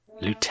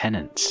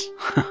Lieutenant's.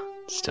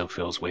 Still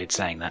feels weird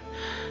saying that.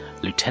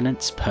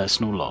 Lieutenant's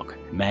personal log,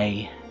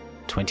 May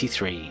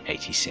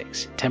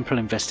 2386. Temporal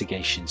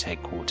Investigations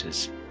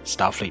Headquarters,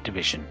 Starfleet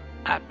Division,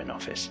 Admin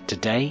Office.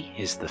 Today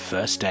is the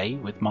first day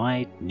with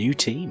my new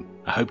team.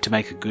 I hope to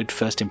make a good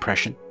first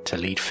impression, to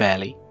lead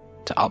fairly,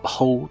 to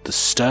uphold the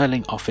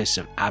sterling office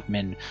of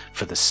admin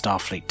for the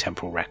Starfleet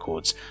Temporal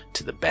Records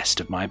to the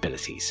best of my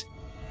abilities.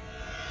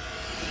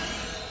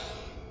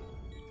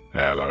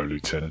 Hello,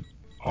 Lieutenant.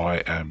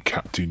 I am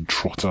Captain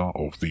Trotter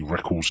of the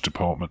Records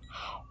Department.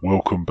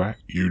 Welcome back.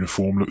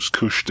 Uniform looks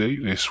cushy.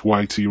 This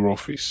way to your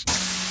office.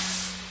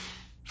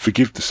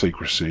 Forgive the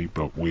secrecy,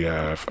 but we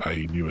have a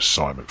new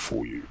assignment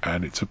for you,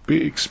 and it's a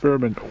bit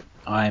experimental.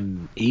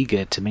 I'm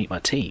eager to meet my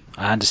team.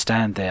 I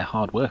understand they're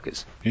hard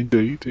workers.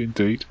 Indeed.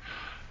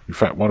 In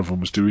fact, one of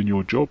them was doing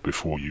your job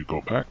before you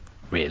got back.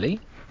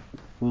 Really?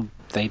 Will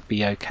they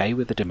be okay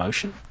with the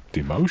demotion?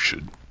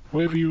 Demotion?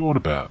 Whatever you on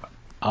about?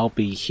 I'll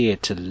be here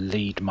to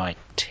lead my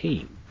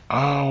team.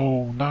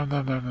 Oh,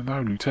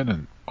 no,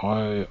 Lieutenant.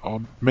 I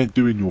meant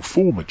doing your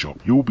former job.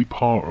 You'll be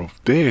part of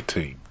their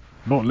team,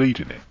 not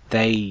leading it.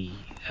 They,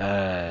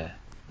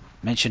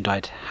 mentioned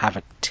I'd have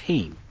a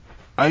team.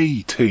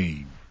 A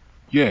team?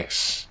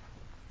 Yes.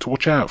 To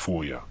watch out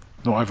for you.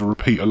 Not have a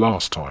repeater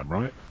last time,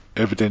 right?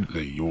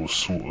 Evidently, you're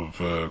sort of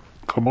a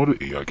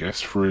commodity, I guess,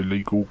 for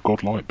illegal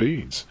godlike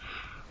beings.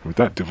 With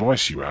that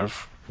device you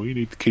have, we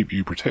need to keep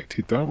you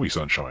protected, don't we,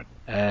 Sunshine?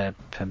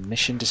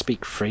 Permission to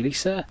speak freely,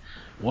 sir?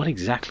 What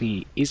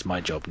exactly is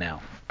my job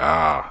now?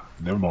 Ah,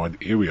 never mind.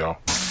 Here we are.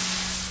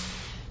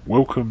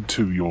 Welcome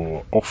to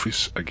your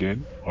office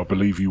again. I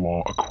believe you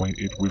are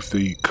acquainted with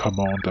the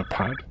Commander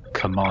Pad.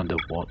 Commander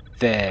what?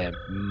 There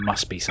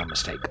must be some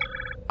mistake.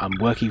 I'm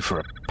working for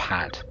a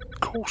pad.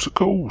 Of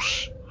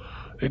course.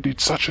 They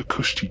did such a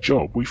cushy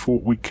job, we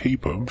thought we'd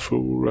keep them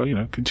for,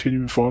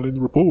 continuing filing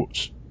the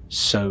reports.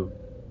 So,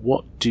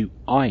 what do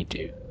I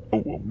do?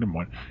 Oh, well, never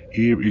mind.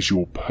 Here is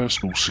your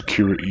personal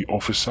security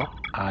officer.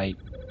 I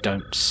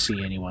don't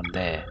see anyone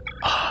there.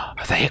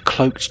 Are they a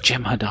cloaked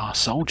Jem'Hadar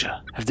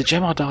soldier? Have the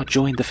Jem'Hadar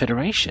joined the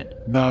Federation?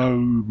 No,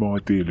 my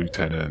dear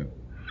Lieutenant.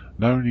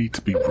 No need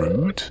to be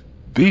rude.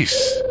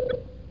 This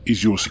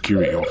is your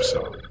security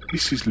officer.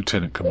 This is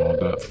Lieutenant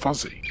Commander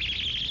Fuzzy.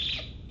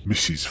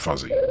 Mrs.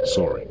 Fuzzy,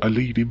 sorry, a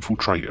lead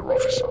infiltrator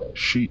officer.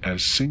 She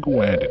has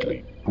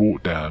single-handedly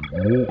brought down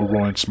more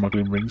Orion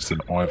smuggling rings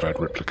than I've had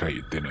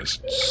replicated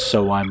dinners.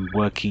 So I'm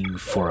working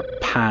for a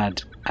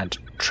pad and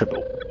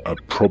Tribble. A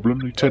problem,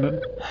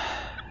 Lieutenant?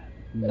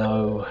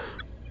 No.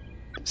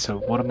 So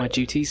what are my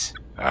duties?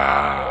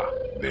 Ah,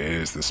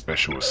 there's the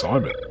special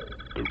assignment.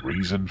 The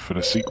reason for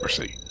the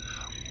secrecy.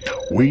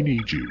 We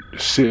need you to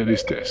sit at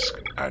this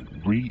desk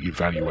and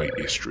re-evaluate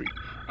history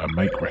and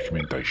make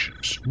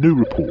recommendations, new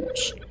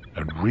reports,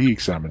 and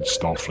re-examine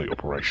Starfleet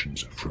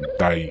operations from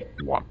day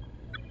one.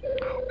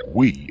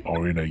 We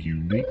are in a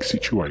unique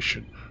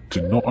situation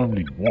to not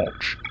only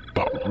watch,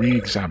 but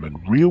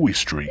re-examine real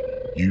history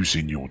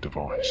using your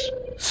device.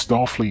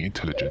 Starfleet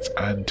Intelligence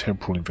and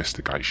Temporal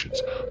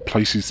Investigations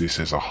places this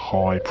as a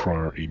high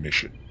priority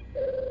mission.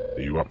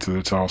 Are you up to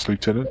the task,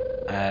 Lieutenant?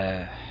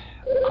 I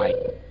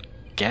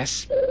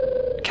guess.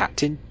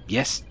 Captain?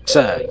 Yes,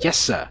 sir. Yes,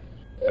 sir.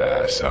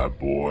 That's a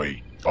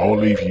boy. I'll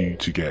leave you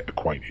to get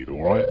acquainted,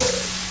 alright?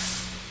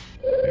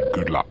 And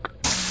good luck.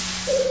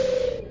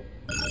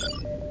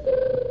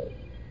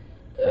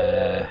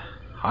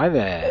 Hi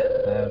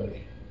there.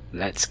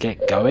 Let's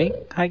get going,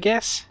 I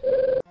guess?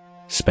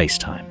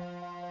 Spacetime.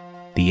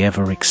 The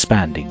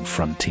ever-expanding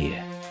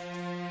frontier.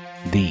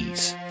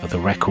 These are the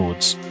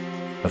records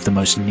of the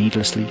most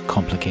needlessly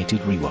complicated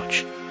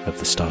rewatch of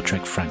the Star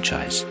Trek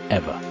franchise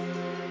ever.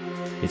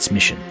 Its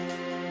mission: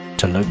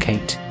 to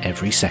locate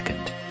every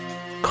second,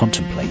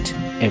 contemplate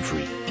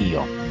every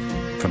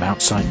eon, from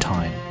outside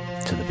time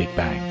to the Big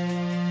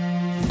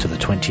Bang, to the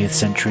 20th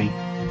century,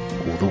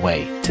 all the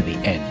way to the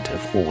end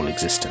of all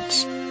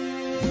existence.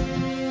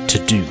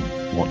 To do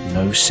what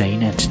no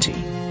sane entity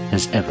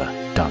has ever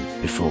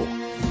done before.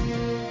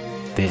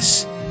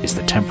 This is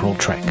the Temporal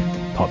Trek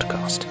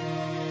podcast.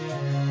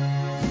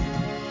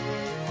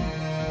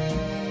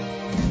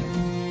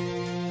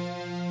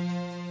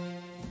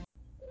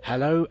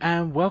 Hello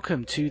and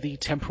welcome to the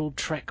Temporal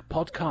Trek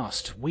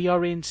podcast. We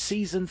are in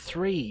season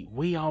 3.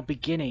 We are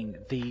beginning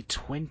the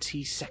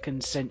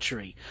 22nd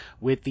century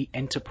with the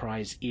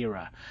Enterprise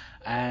era.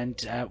 And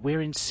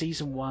we're in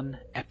season 1,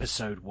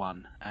 episode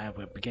 1.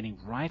 We're beginning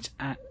right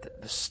at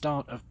the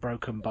start of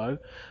Broken Bow.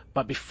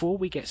 But before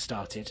we get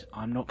started,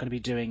 I'm not going to be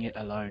doing it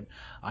alone.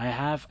 I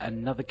have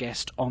another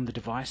guest on the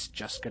device.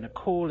 Just going to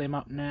call him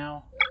up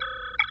now.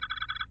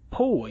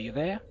 Paul, are you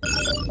there?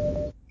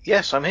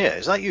 Yes, I'm here.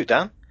 Is that you,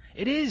 Dan?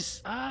 It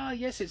is.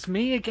 Yes, it's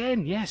me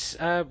again. Yes,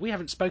 we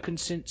haven't spoken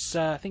since,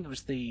 I think it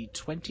was the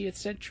 20th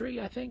century,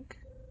 I think.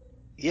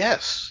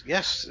 Yes.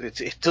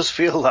 It does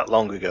feel that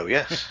long ago,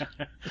 yes.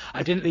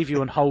 I didn't leave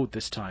you on hold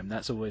this time.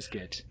 That's always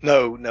good.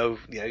 No,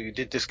 yeah, you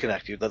did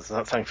disconnect.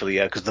 Thankfully,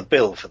 yeah, because the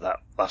bill for that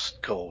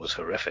last call was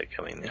horrific.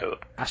 I mean,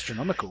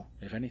 Astronomical,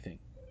 if anything.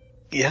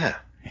 Yeah.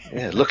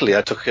 Yeah, luckily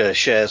I took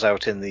shares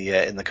out in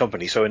the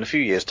company, so in a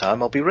few years'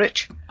 time I'll be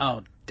rich.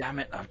 Oh, damn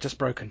it. I've just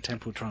broken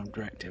Temple Tron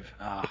Directive.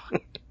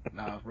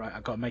 No, right.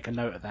 I've got to make a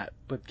note of that.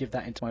 But give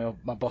that into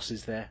my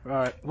bosses there. All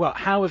right. Well,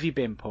 how have you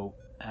been, Paul?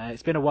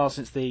 It's been a while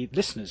since the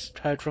listeners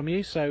heard from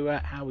you, so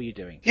how are you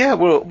doing? Yeah,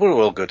 we're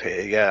all good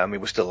here. Yeah, I mean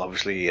we're still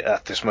obviously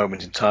at this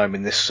moment in time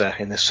in this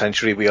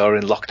century we are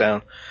in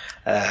lockdown.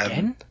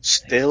 Again?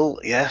 Still,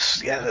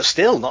 yes, yeah,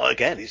 still not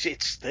again.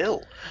 It's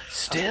still.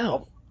 That's the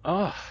Still?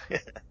 problem. Oh.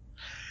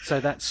 So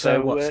that's, So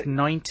what's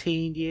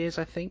 19 years,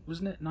 I think,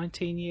 wasn't it?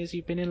 19 years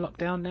you've been in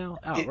lockdown now?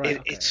 Oh, right,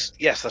 okay. it's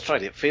yes, that's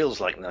right. It feels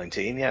like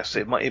 19. Yes,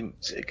 it might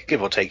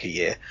give or take a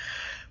year.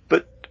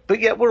 But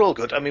yeah, we're all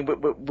good. I mean,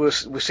 we're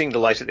seeing the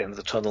light at the end of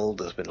the tunnel.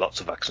 There's been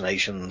lots of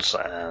vaccinations,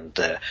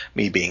 and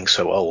me being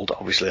so old,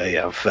 obviously,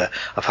 I've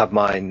had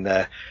mine.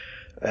 I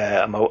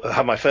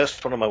had my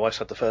first one, and my wife's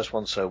had the first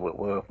one,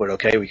 so we're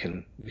okay. We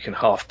can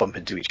half bump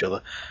into each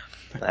other.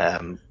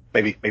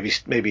 Maybe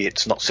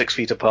it's not 6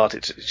 feet apart.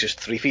 It's just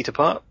 3 feet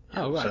apart.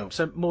 Oh, right.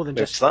 So more than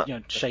it's just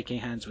that. Shaking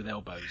hands with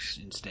elbows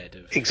instead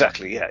of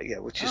Exactly. Yeah.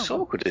 Which is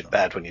awkward and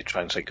bad when you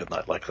try and say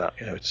goodnight like that.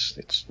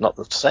 It's not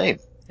the same.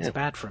 It's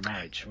bad for a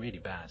marriage, really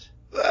bad.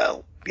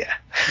 Well, yeah.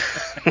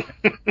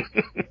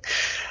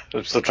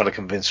 I'm still trying to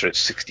convince her it's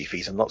 60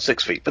 feet and not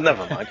 6 feet, but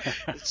never mind.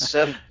 It's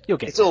You'll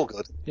get it's there. all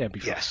good. Yeah, it'll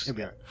be fine. Yes, It'll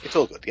be all right. it's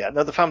all good. Yeah,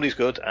 no, the family's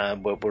good,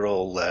 and we're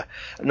all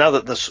now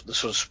that the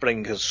sort of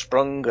spring has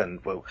sprung, and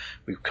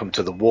we've come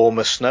to the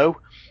warmer snow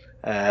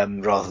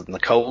rather than the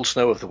cold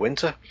snow of the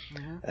winter.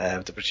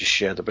 Mm-hmm. The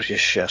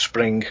British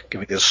spring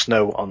giving us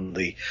snow on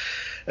the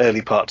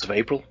early parts of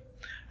April.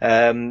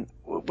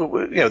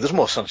 There's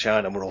more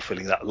sunshine, and we're all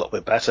feeling that a little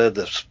bit better.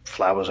 The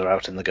flowers are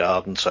out in the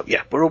garden, so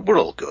yeah, we're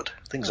all good.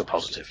 Things are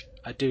positive. Good.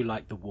 I do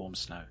like the warm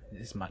snow.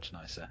 It's much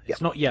nicer. Yeah,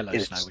 it's not yellow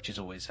it snow, is. which is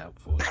always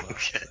helpful as well.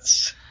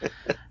 Yes.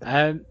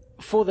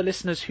 For the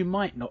listeners who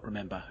might not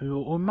remember,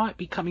 who might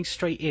be coming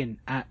straight in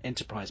at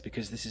Enterprise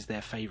because this is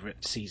their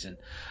favourite season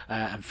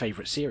and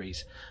favourite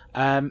series,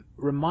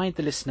 remind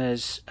the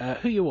listeners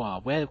who you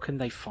are. Where can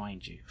they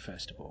find you,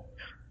 first of all?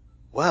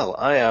 Well,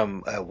 I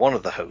am one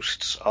of the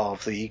hosts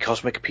of the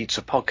Cosmic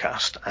Pizza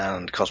Podcast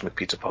and Cosmic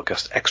Pizza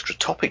Podcast Extra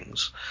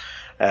Toppings,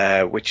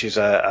 which is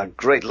a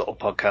great little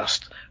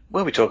podcast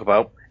where we talk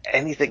about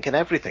anything and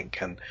everything,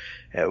 and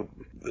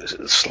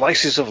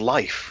slices of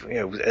life.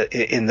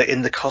 In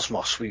the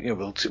cosmos,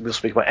 we'll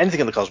speak about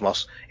anything in the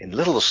cosmos in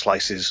little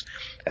slices.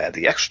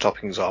 The extra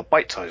toppings are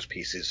bite-sized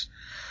pieces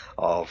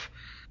of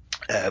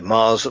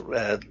Mars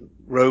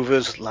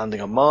rovers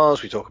landing on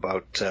Mars. We talk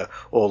about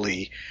all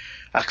the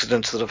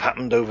accidents that have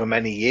happened over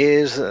many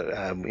years.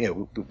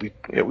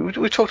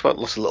 We talked about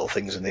lots of little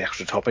things in the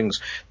extra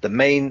toppings. The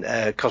main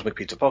Cosmic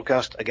Pizza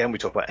podcast, again, we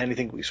talk about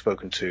anything. We've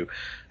spoken to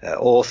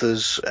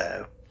authors,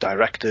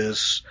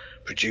 directors,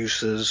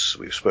 producers.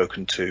 We've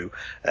spoken to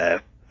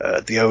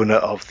the owner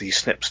of the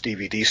Snips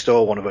DVD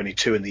store, one of only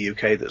 2 in the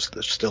UK that's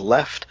still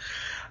left.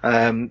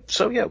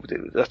 So yeah,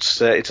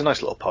 that's it's a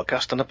nice little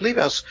podcast, and I believe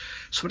it has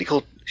somebody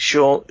called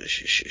Short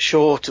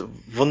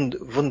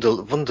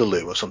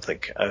Vundaloo or something,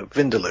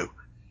 Vindaloo.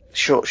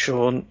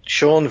 Sean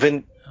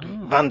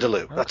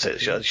Vanderloo. That's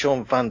it.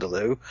 Sean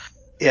Vanderloo.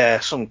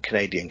 Yeah, some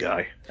Canadian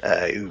guy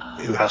who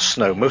has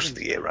snow most of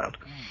the year round,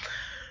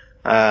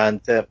 and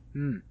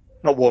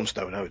not warm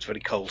snow. No, it's very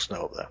cold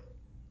snow up there.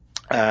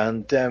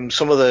 And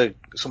some of the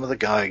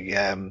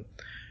guy,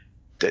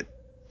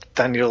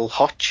 Daniel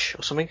Hotch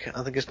or something,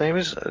 I think his name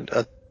is.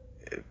 I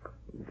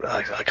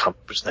can't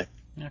remember his name.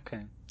 Okay,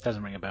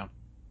 doesn't ring a bell.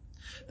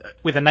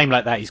 With a name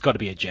like that, he's got to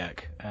be a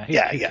jerk.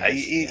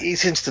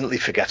 He's instantly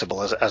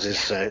forgettable, as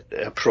is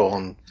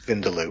Prawn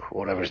Vindaloo, or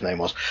whatever his name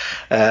was.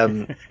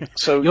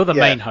 So you're the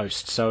main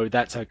host, so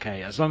that's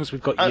okay. As long as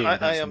we've got you,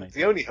 I am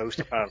the only host,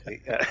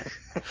 apparently.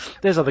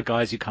 There's other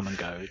guys who come and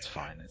go. It's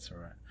fine. It's all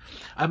right.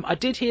 I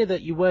did hear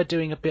that you were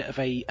doing a bit of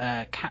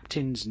a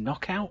captain's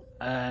knockout,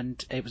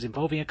 and it was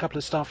involving a couple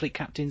of Starfleet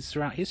captains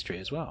throughout history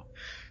as well.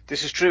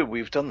 This is true.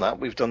 We've done that.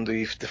 We've done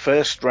the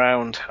first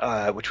round,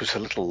 which was a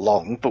little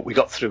long, but we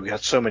got through. We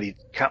had so many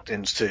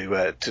captains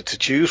to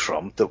choose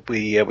from that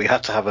we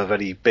had to have a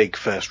very big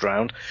first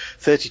round.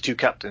 32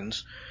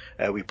 captains.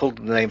 We pulled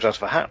the names out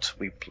of a hat.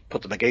 We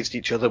put them against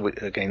each other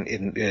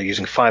again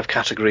using 5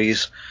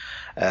 categories: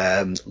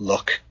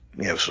 luck,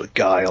 sort of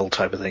guile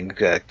type of thing,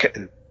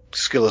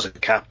 skill as a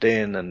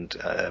captain, and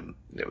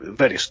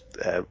various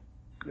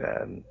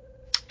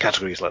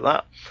categories like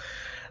that.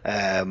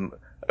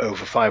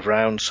 Over 5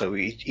 rounds, so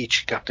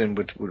each captain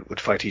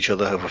would fight each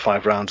other over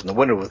 5 rounds, and the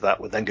winner of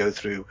that would then go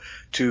through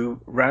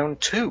to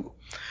round 2.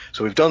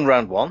 So we've done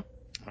round 1,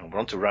 and we're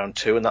on to round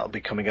 2, and that'll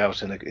be coming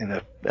out in a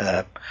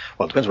well,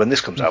 it depends when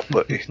this comes out,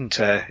 but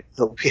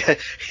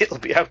it'll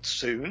be out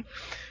soon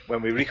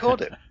when we record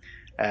it.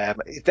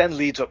 It then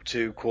leads up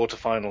to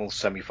quarterfinals,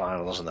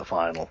 semi-finals, and the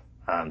final,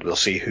 and we'll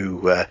see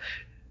who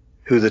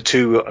the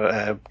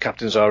 2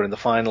 captains are in the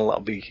final.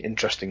 That'll be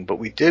interesting. But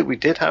we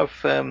did have.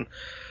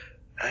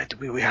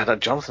 We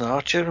had Jonathan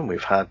Archer, and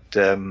we've had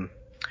Captain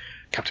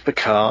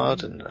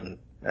Picard, and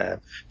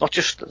not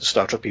just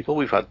Star Trek people.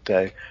 We've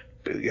had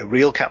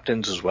real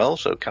captains as well.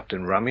 So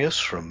Captain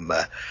Ramius from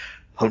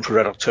Hunt for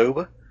Red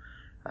October,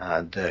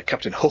 and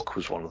Captain Hook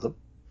was one of them.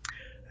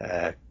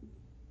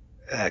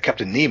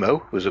 Captain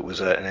Nemo was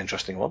an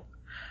interesting one.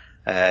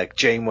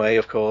 Janeway,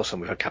 of course,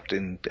 and we've had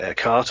Captain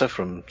Carter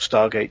from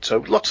Stargate. So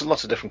lots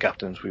of different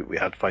captains we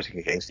had fighting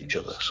against each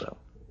other. So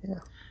yeah.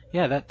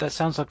 Yeah, that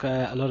sounds like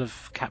a lot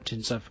of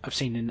captains I've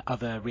seen in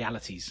other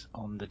realities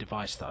on the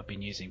device that I've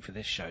been using for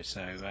this show.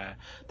 So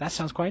that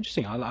sounds quite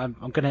interesting. I'm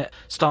going to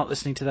start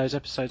listening to those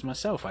episodes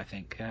myself, I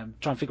think.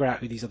 Try and figure out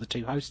who these other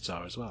two hosts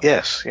are as well.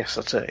 Yes,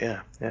 that's it,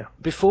 yeah.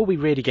 Before we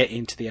really get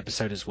into the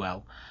episode as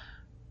well,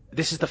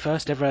 this is the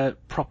first ever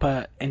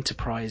proper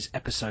Enterprise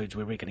episodes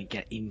we're really going to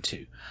get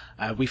into.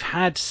 We've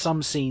had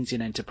some scenes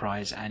in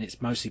Enterprise, and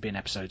it's mostly been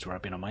episodes where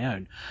I've been on my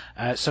own.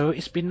 So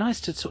it's been nice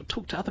to sort of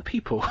talk to other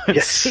people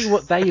and see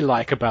what they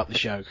like about the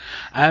show.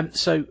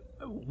 So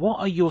what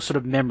are your sort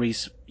of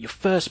memories, your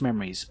first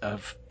memories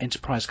of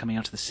Enterprise coming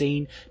onto the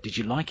scene? Did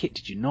you like it?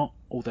 Did you not?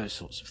 All those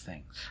sorts of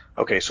things.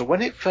 Okay, so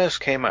when it first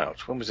came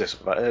out, when was this?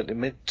 About early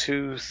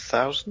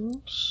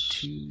mid-2000s?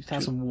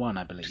 2001,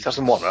 I believe.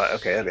 2001, right,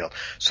 okay, early on.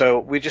 So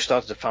we just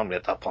started a family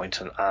at that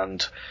point,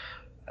 and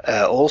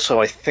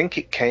also I think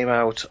it came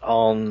out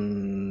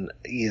on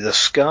either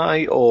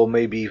Sky or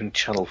maybe even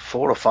Channel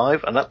 4 or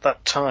 5, and at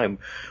that time,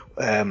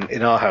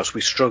 in our house,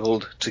 we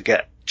struggled to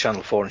get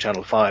Channel 4 and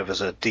Channel 5 as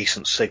a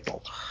decent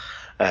signal,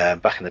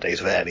 back in the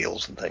days of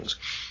aerials and things.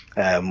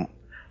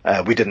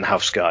 We didn't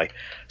have Sky.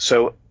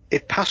 So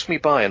it passed me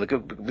by, and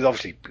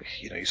obviously,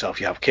 yourself,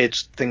 you have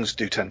kids, things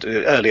do tend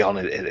to, early on,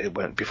 it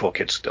went before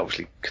kids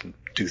obviously can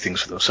do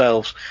things for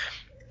themselves.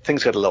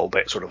 Things get a little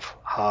bit sort of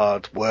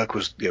hard. Work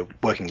was,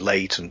 working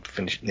late and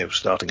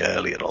starting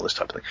early and all this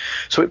type of thing.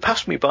 So it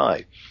passed me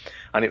by,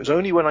 and it was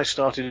only when I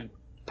started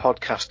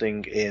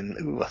podcasting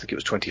in, I think it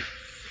was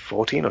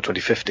 2014 or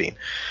 2015,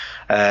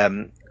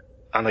 and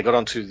I got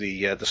onto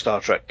the Star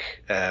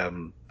Trek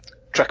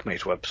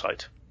TrekMate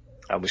website,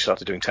 and we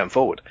started doing 10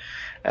 Forward.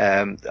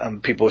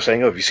 And people were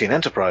saying, "Oh, have you seen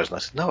Enterprise?" And I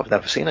said, "No, I've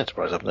never seen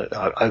Enterprise.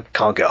 I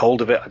can't get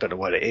hold of it. I don't know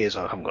where it is.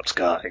 I haven't got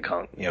Sky. I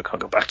can't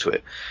go back to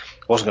it.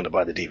 I wasn't going to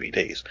buy the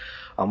DVDs."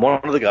 And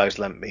one of the guys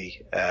lent me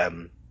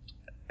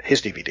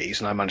his DVDs,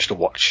 and I managed to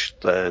watch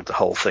the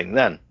whole thing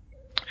then.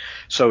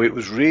 So it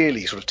was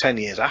really sort of 10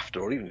 years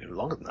after, or even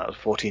longer than that,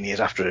 14 years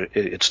after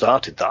it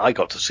started, that I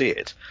got to see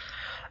it.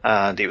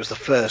 And it was the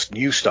first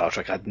new Star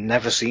Trek I'd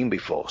never seen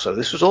before. So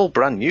this was all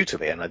brand new to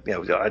me. And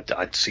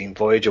I'd seen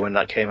Voyager when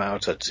that came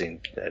out. I'd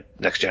seen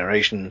Next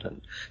Generation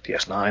and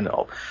DS9.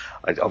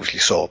 I obviously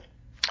saw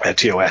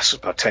TOS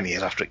about 10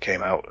 years after it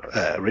came out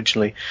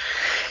originally.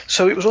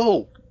 So it was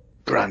all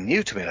brand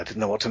new to me, and I didn't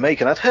know what to make.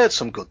 And I'd heard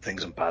some good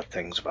things and bad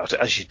things about it,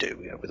 as you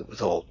do,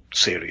 with all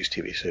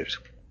TV series.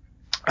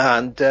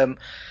 And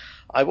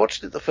I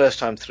watched it the first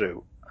time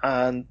through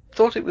and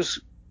thought it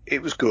was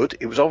good.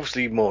 It was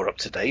obviously more up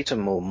to date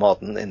and more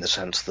modern in the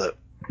sense that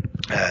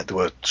there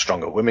were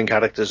stronger women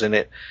characters in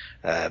it.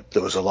 There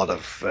was a lot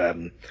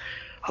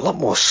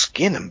more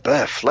skin and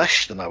bare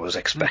flesh than I was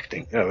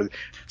expecting.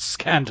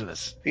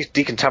 Scandalous. These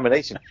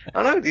decontamination.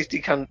 I know these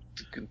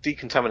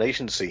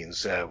decontamination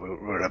scenes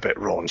were a bit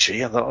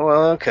raunchy. I thought,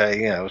 well,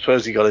 okay, I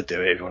suppose you got to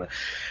do it if you want to.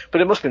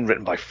 But it must have been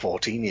written by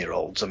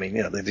 14-year-olds. I mean,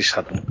 they just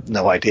had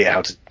no idea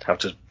how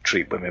to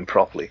treat women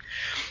properly.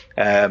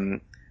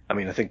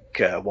 I think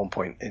at one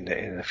point in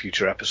a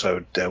future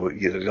episode,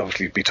 you'll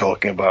obviously be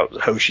talking about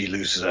Hoshi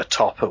loses her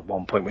top at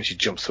one point when she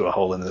jumps through a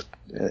hole in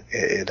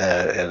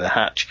a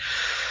hatch.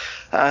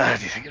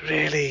 And you think,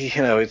 really,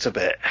 it's a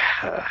bit.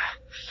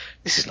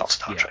 This is not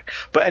Star Trek.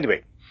 But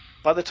anyway,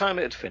 by the time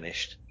it had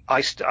finished,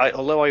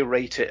 although I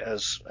rate it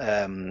as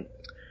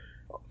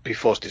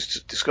before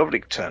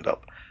Discovery turned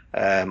up,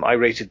 I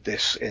rated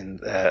this in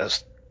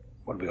as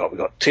what have we got? We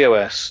got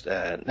TOS,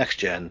 Next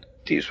Gen,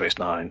 Deep Space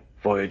Nine,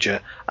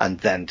 Voyager, and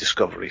then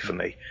Discovery for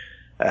me.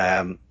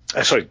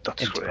 Sorry, not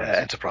Discovery,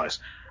 Enterprise.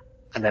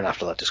 And then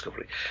after that,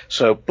 Discovery.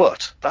 So,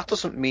 but that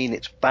doesn't mean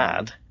it's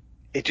bad.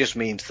 It just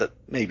means that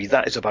maybe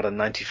that is about a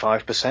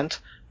 95%,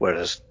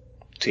 whereas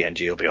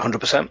TNG will be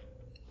 100%.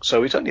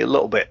 So it's only a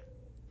little bit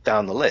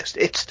down the list.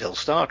 It's still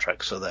Star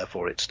Trek, so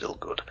therefore it's still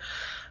good.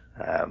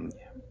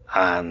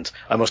 And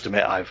I must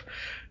admit, I've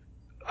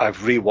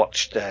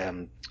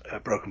rewatched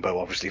Broken Bow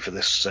obviously for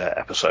this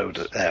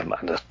episode, and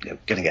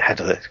getting ahead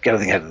of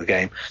the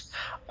game.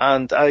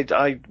 And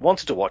I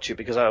wanted to watch it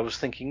because I was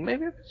thinking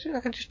maybe I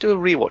can just do a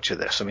rewatch of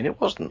this. I mean,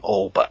 it wasn't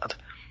all bad,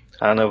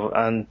 and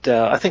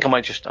I think I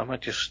might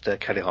just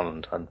carry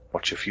on and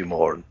watch a few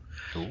more and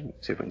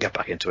see if we can get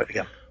back into it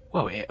again.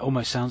 Well, it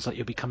almost sounds like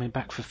you'll be coming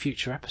back for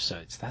future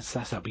episodes.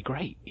 That'd be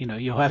great.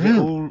 You'll have it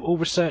all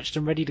researched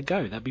and ready to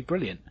go. That'd be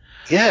brilliant.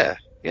 Yeah,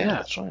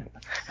 that's right.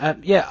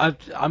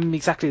 I'm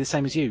exactly the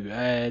same as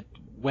you.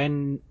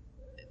 When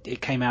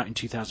it came out in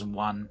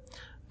 2001,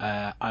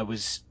 I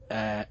was,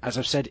 as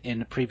I've said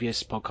in a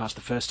previous podcast,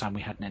 the first time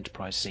we had an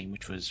Enterprise scene,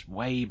 which was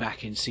way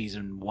back in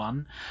season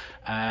 1.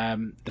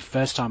 The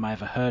first time I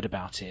ever heard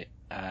about it,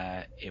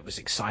 it was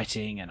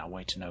exciting and I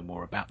wanted to know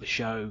more about the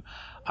show.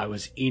 I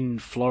was in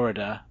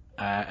Florida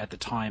at the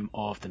time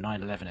of the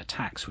 9/11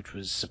 attacks, which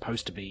was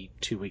supposed to be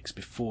 2 weeks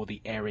before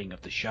the airing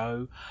of the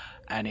show,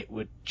 and it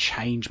would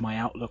change my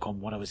outlook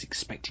on what I was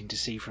expecting to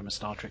see from a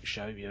Star Trek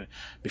show. You know,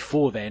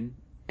 before then,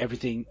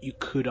 everything you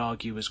could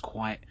argue was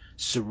quite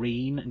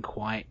serene and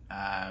quite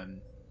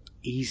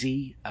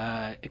easy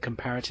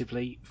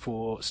comparatively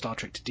for Star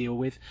Trek to deal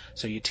with.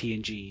 So your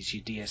TNGs,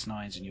 your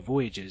DS9s, and your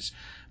Voyagers.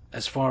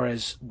 As far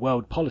as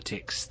world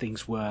politics,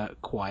 things were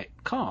quite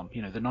calm.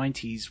 You know, the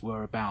 90s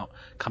were about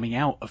coming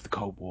out of the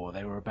Cold War.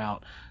 They were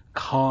about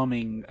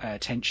calming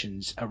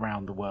tensions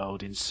around the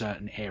world in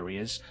certain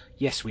areas.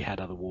 Yes, we had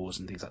other wars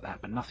and things like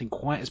that, but nothing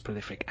quite as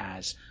prolific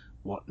as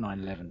what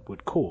 9/11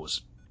 would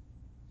cause.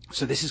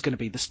 So this is going to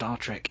be the Star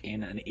Trek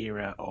in an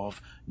era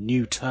of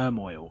new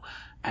turmoil,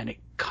 and it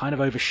kind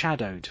of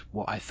overshadowed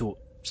what I thought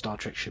Star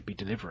Trek should be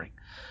delivering.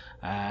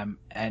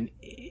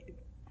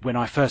 When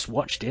I first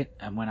watched it,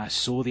 and when I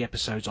saw the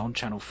episodes on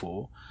Channel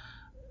 4,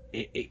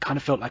 it kind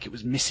of felt like it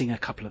was missing a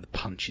couple of the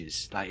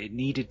punches. Like it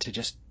needed to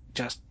just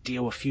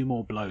deal a few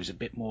more blows, a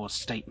bit more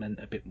statement,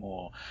 a bit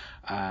more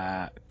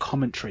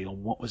commentary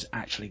on what was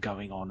actually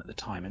going on at the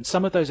time. And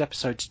some of those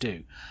episodes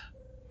do.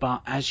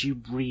 But as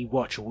you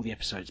re-watch all the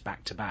episodes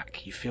back to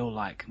back, you feel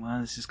like,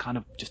 well, this is kind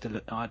of just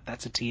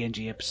that's a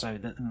TNG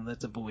episode,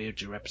 that's a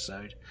Voyager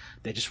episode.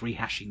 They're just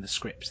rehashing the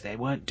scripts. They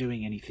weren't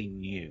doing anything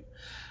new.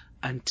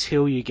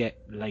 Until you get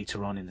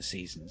later on in the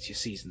seasons, your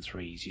season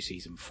 3s, your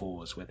season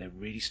 4s, where they're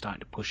really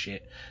starting to push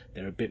it,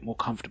 they're a bit more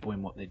comfortable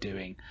in what they're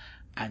doing,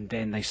 and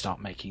then they start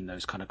making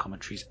those kind of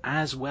commentaries,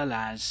 as well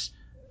as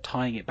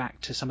tying it back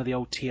to some of the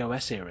old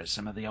TOS eras,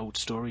 some of the old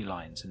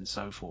storylines and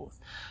so forth.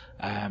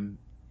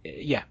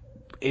 Yeah,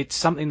 it's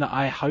something that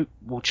I hope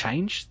will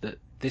change, that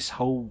this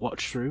whole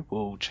watch through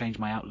will change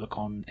my outlook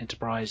on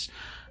Enterprise.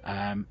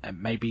 And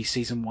maybe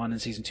season 1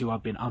 and season 2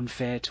 I've been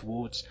unfair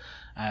towards,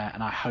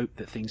 and I hope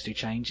that things do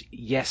change.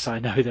 Yes, I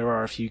know there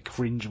are a few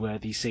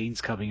cringe-worthy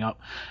scenes coming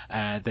up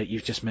that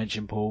you've just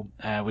mentioned, Paul,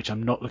 which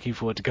I'm not looking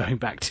forward to going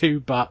back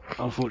to, but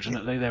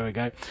unfortunately, there we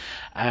go.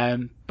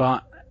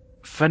 But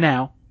for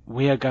now,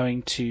 we are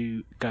going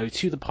to go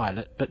to the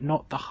pilot, but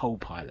not the whole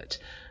pilot.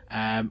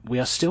 We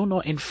are still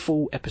not in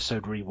full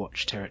episode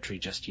rewatch territory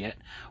just yet.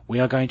 We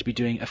are going to be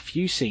doing a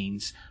few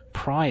scenes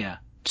prior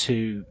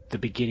to the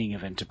beginning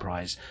of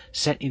Enterprise,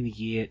 set in the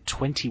year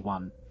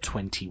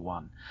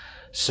 2121.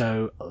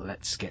 So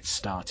let's get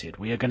started.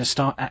 We are going to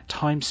start at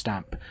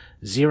timestamp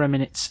 0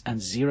 minutes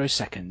and 0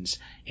 seconds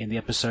in the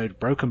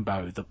episode Broken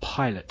Bow, the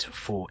pilot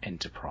for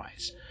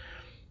Enterprise.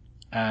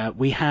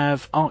 We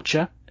have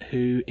Archer,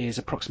 who is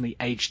approximately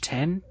age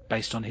 10,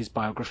 based on his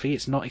biography.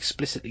 It's not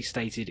explicitly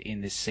stated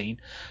in this scene,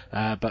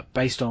 but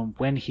based on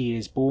when he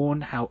is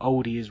born, how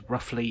old he is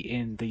roughly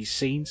in these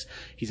scenes,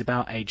 he's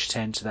about age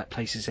 10, so that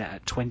places it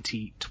at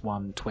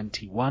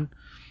 2121.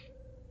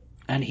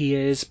 And he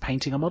is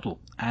painting a model.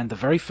 And the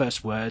very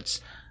first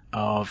words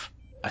of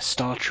a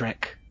Star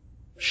Trek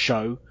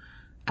show,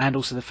 and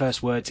also the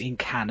first words in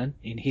canon,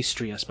 in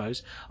history I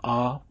suppose,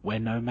 are "Where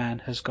no man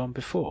has gone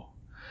before."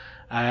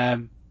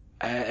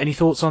 Any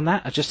thoughts on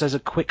that? Just as a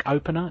quick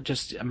opener,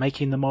 just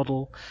making the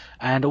model,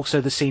 and also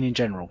the scene in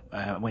general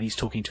when he's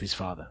talking to his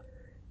father.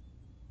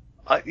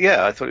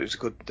 Yeah, I thought it was a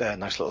good,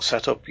 nice little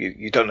setup.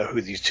 You don't know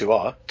who these two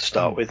are to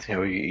start with. You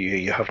know,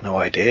 you have no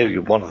idea.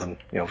 One of them,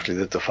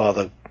 obviously the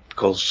father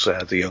calls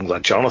the young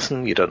lad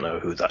Jonathan. You don't know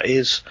who that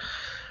is.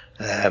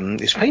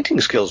 His painting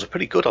skills are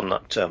pretty good on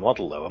that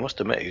model, though. I must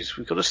admit, he's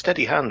got a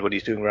steady hand when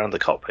he's doing around the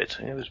cockpit.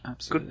 It was a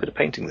good bit of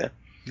painting there.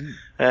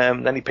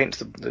 Then he paints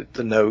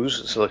the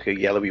nose. It's like a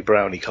yellowy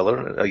browny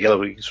colour, a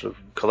yellowy sort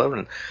of colour,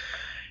 and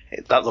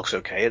that looks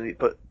okay.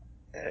 But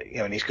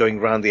and he's going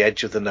around the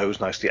edge of the nose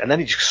nicely, and then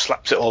he just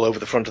slaps it all over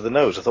the front of the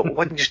nose. I thought, well,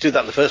 why didn't you just do that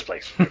in the first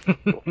place?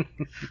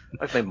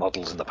 I've made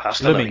models in the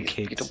past. I know you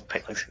don't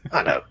paint like that.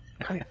 I know.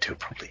 I need to do it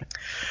properly.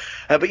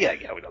 But yeah.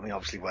 I mean,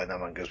 obviously, Where No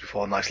Man Goes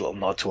Before, a nice little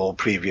nod to all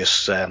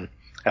previous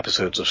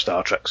episodes of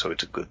Star Trek. So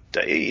it's a good.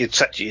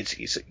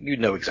 You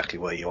know exactly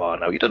where you are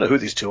now. You don't know who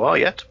these two are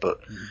yet, but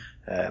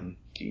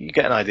you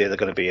get an idea they're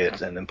going to be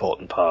an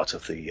important part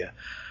of the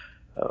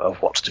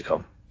of what's to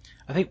come.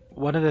 I think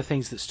one of the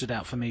things that stood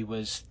out for me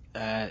was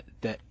that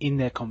in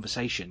their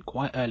conversation,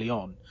 quite early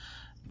on,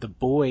 the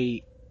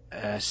boy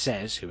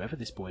says, whoever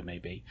this boy may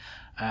be,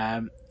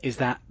 is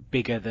that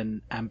bigger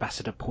than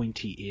Ambassador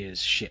Pointy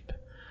Ear's ship?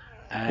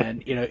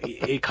 And,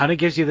 it kind of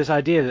gives you this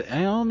idea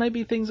that,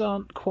 maybe things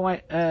aren't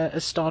quite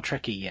as Star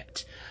Trek-y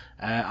yet.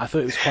 I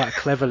thought it was quite a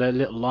clever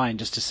little line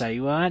just to say,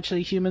 well,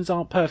 actually, humans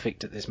aren't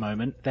perfect at this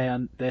moment.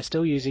 They're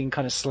still using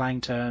kind of slang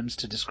terms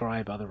to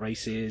describe other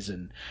races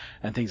and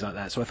things like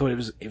that. So I thought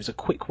it was a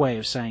quick way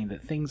of saying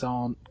that things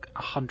aren't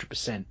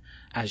 100%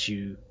 as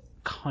you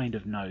kind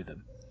of know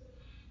them.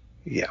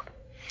 Yeah.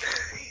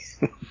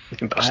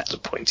 Ambassador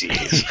Pointy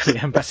is.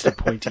 Ambassador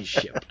Pointy's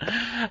ship.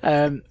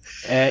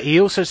 He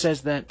also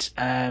says that,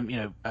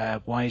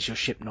 why is your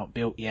ship not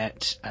built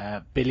yet?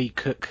 Billy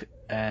Cook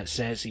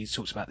says, he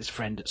talks about this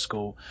friend at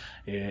school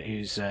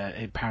who's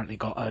apparently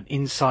got an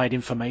inside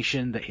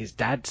information that his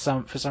dad,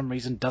 for some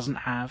reason, doesn't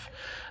have.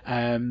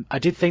 I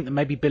did think that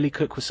maybe Billy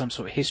Cook was some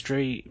sort of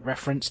history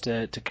reference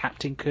to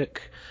Captain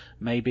Cook.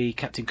 Maybe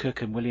Captain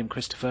Cook and William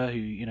Christopher,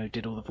 who,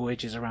 did all the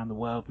voyages around the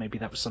world, maybe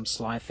that was some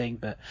sly thing,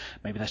 but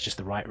maybe that's just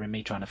the writer in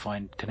me trying to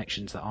find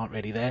connections that aren't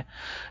really there.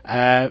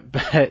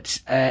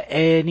 But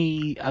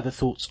any other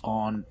thoughts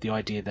on the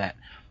idea that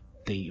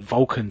the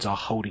Vulcans are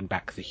holding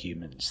back the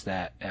humans,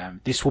 that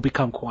this will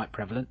become quite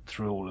prevalent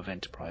through all of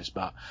Enterprise,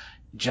 but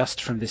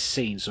just from this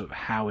scene, sort of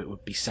how it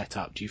would be set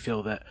up, do you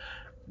feel that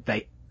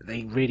they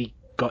really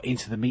got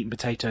into the meat and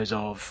potatoes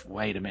of,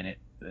 wait a minute,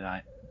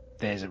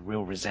 there's a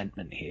real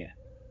resentment here?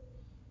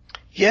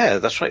 Yeah,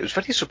 that's right. It was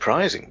very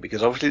surprising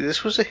because obviously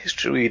this was a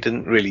history we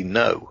didn't really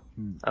know.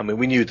 I mean,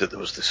 we knew that there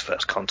was this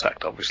first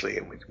contact, obviously,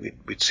 and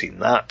we'd seen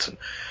that. And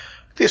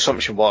the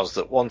assumption was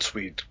that once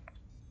we'd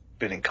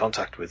been in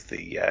contact with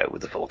the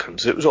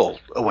Vulcans, it was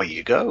all away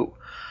you go.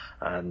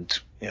 And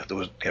there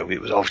was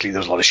obviously there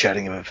was a lot of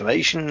sharing of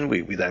information.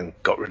 We then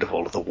got rid of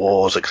all of the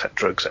wars,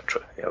 etc.,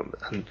 etc.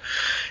 And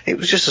it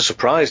was just a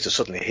surprise to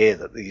suddenly hear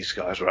that these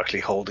guys were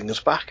actually holding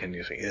us back. And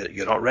you think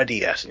you're not ready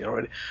yet, and you're not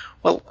ready.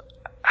 Well,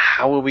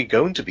 how are we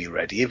going to be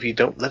ready if you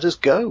don't let us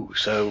go?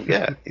 So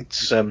yeah,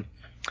 it's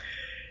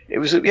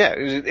obviously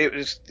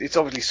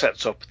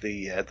sets up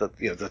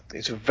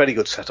it's a very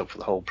good setup for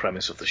the whole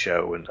premise of the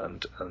show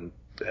and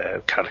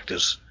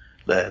characters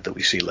there that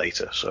we see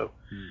later. So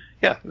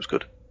yeah, it was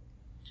good.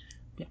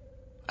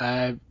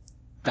 Yeah.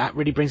 That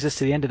really brings us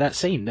to the end of that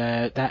scene.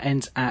 That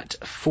ends at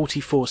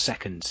 44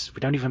 seconds. We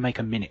don't even make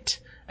a minute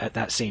at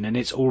that scene, and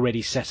it's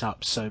already set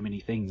up so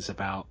many things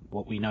about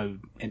what we know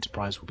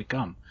Enterprise will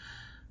become.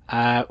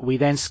 We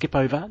then skip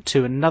over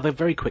to another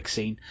very quick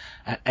scene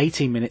at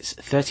 18 minutes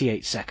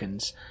 38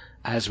 seconds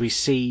as we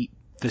see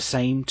the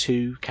same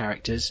two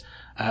characters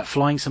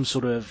flying some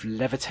sort of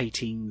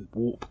levitating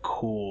warp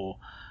core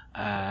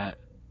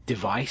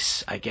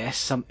device, I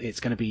guess.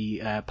 It's going to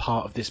be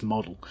part of this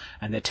model,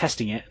 and they're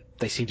testing it.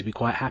 They seem to be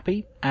quite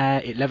happy.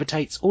 It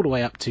levitates all the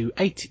way up to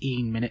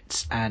 18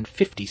 minutes and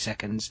 50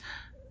 seconds.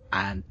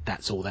 And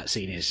that's all that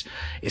scene is.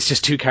 It's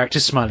just two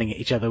characters smiling at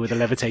each other with a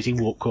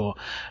levitating warp core.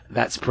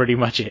 That's pretty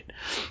much it.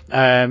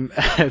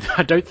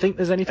 I don't think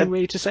there's anything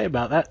really to say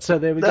about that. So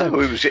there we go. No,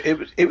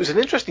 it was an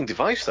interesting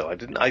device though. I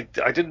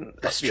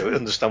didn't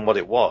understand what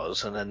it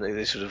was, and then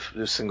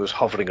this thing was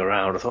hovering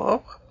around. I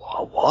thought,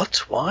 oh, what?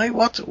 Why?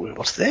 What's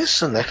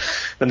this? And then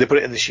they put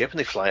it in the ship and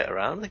they fly it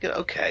around. And they go,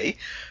 okay,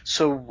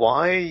 so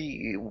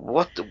why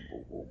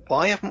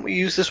haven't we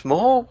used this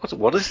more?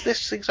 What is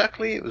this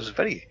exactly? It was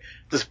very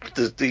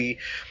there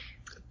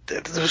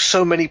were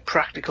so many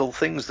practical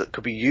things that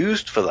could be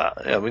used for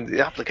that. I mean,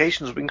 the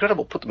applications would be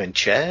incredible. Put them in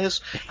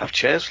chairs, have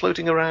chairs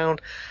floating around,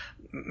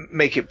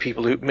 make it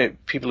people who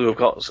have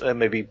got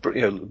maybe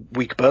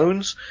weak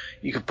bones.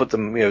 You could put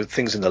them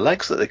things in the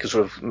legs that they could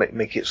sort of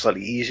make it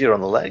slightly easier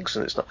on the legs,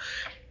 and it's not.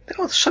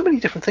 There's so many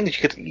different things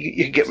you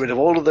could get rid of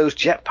all of those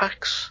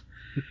jetpacks.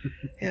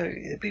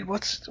 It'd be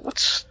what's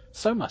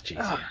so much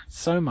easier,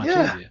 so much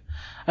easier.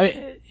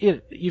 I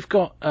mean, you've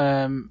got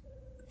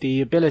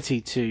the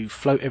ability to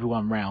float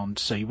everyone round,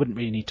 so you wouldn't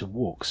really need to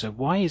walk. So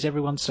why is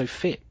everyone so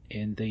fit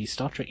in the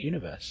Star Trek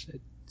universe?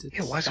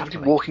 Why is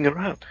everybody walking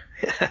around?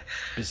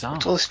 Bizarre.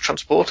 What's all this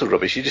transporter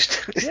rubbish? You just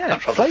float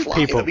fly.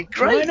 people. That'd be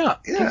great. Why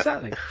not? Yeah.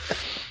 Exactly.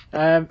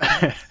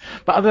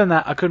 But other than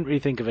that, I couldn't really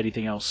think of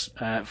anything else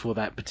for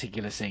that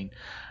particular scene.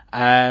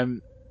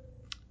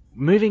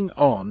 Moving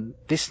on,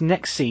 this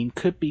next scene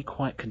could be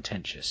quite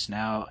contentious.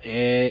 Now,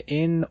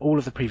 in all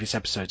of the previous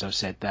episodes, I've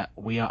said that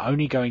we are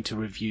only going to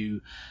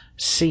review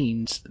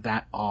scenes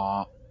that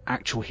are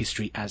actual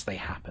history as they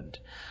happened.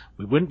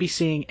 We wouldn't be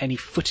seeing any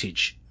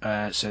footage,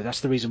 so that's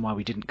the reason why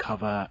we didn't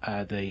cover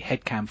the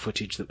headcam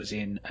footage that was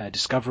in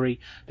Discovery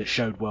that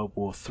showed World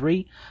War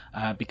III,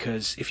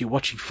 because if you're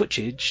watching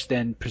footage,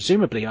 then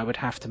presumably I would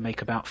have to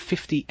make about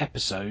 50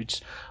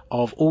 episodes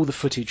of all the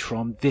footage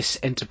from this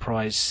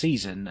Enterprise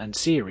season and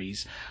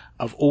series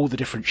of all the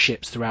different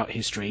ships throughout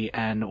history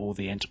and all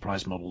the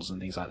Enterprise models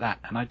and things like that.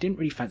 And I didn't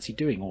really fancy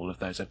doing all of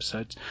those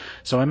episodes.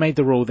 So I made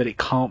the rule that it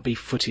can't be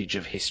footage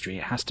of history.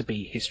 It has to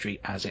be history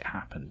as it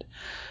happened.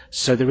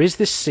 So there is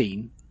this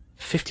scene,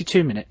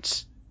 52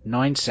 minutes,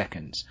 9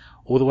 seconds,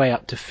 all the way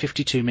up to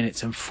 52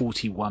 minutes and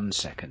 41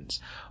 seconds,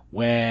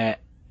 where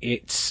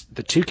it's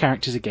the two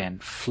characters again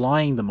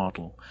flying the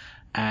model,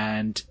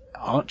 and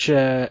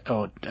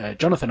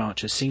Jonathan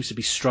Archer seems to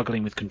be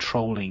struggling with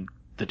controlling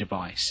the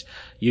device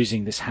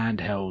using this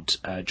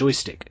handheld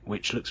joystick,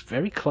 which looks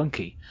very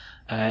clunky,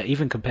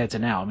 even compared to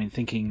now. I mean,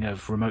 thinking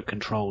of remote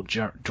controlled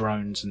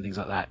drones and things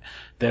like that,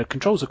 the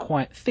controls are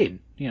quite thin,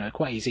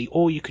 quite easy,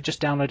 or you could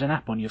just download an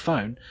app on your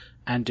phone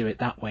and do it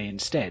that way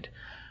instead.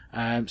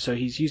 So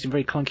he's using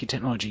very clunky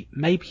technology.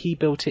 Maybe he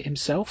built it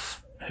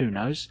himself, who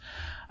knows.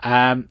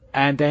 And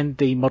then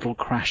the model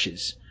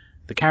crashes.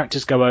 the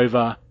characters go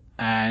over,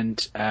 and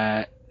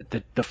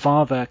the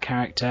father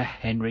character,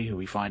 Henry, who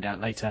we find out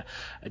later,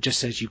 just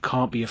says you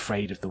can't be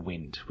afraid of the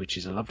wind, which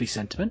is a lovely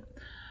sentiment.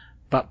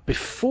 But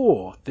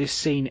before this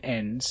scene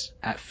ends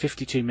at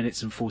 52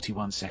 minutes and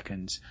 41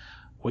 seconds,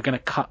 we're going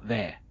to cut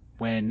there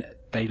when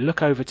they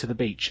look over to the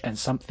beach and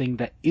something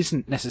that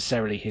isn't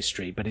necessarily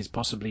history but is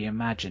possibly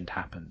imagined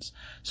happens.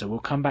 So we'll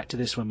come back to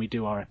this when we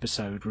do our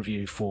episode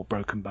review for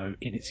Broken Bow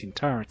in its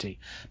entirety,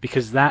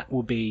 because that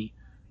will be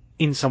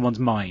in someone's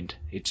mind.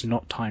 It's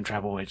not time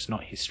travel, it's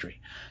not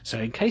history. So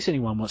in case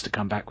anyone wants to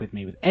come back with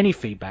me with any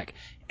feedback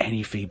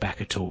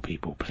at all,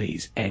 people,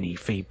 please, any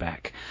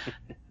feedback.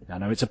 I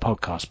know it's a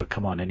podcast, but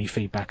come on, any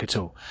feedback at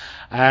all.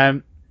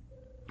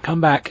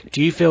 Come back.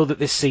 Do you feel that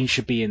this scene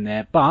should be in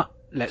there? But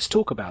let's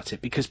talk about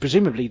it, because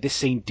presumably this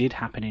scene did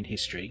happen in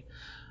history.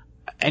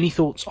 Any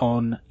thoughts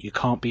on you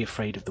can't be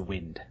afraid of the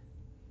wind?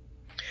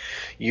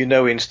 You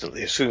know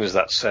instantly, as soon as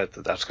that's said,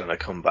 that that's going to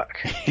come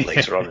back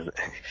later on.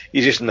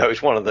 You just know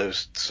it's one of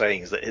those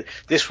sayings that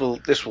this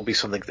will be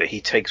something that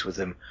he takes with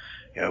him.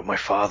 You know, my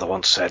father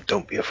once said,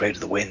 "Don't be afraid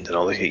of the wind," and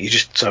all this. You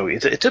just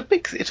it's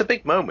a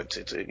big moment.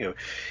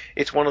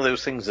 It's one of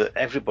those things that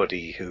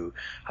everybody who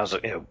has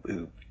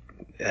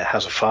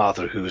a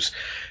father who's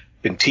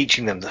been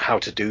teaching them how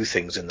to do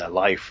things in their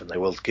life, and they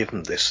will give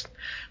them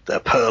the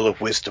pearl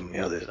of wisdom,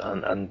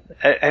 and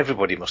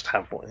everybody must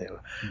have one,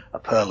 a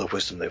pearl of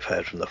wisdom they've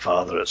heard from the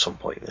father at some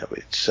point.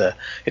 It's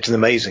an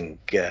amazing,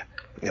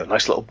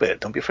 nice little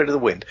bit. Don't be afraid of the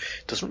wind.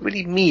 It doesn't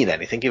really mean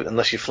anything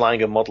unless you're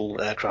flying a model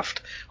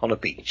aircraft on a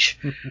beach,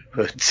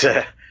 but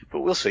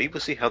we'll see. We'll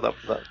see how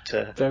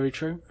that. Very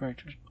true. Very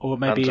true. Or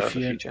maybe if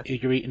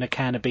you're eating a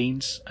can of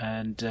beans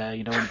and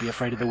you don't want to be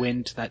afraid of the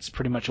wind, that's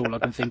pretty much all I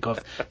can think of.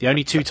 The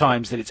only two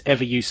times that it's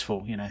ever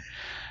useful,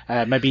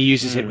 maybe he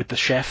uses it with the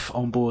chef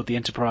on board the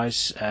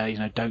Enterprise.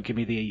 Don't give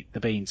me the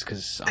beans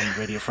because I'm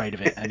really afraid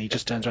of it. And he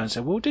just turns around and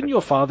says, "Well, didn't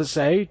your father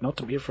say not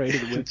to be afraid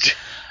of the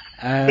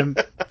wind?"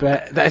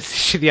 But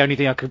that's the only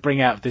thing I could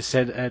bring out of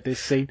this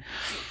scene.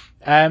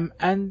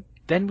 And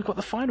then we've got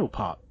the final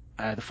part.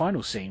 The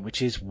final scene,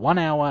 which is 1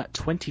 hour,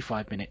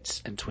 25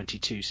 minutes and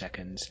 22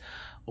 seconds,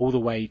 all the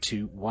way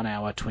to 1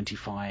 hour,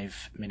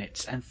 25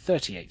 minutes and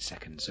 38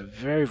 seconds. So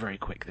very, very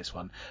quick, this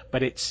one.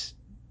 But it's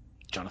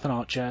Jonathan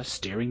Archer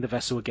steering the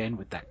vessel again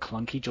with that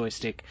clunky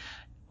joystick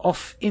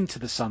off into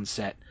the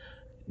sunset,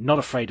 not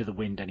afraid of the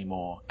wind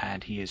anymore,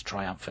 and he is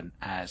triumphant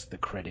as the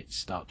credits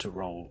start to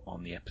roll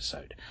on the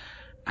episode.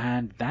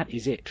 And that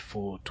is it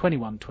for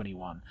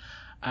 2121.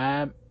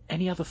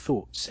 Any other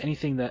thoughts?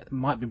 Anything that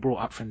might be brought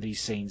up from these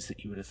scenes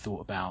that you would have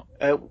thought about?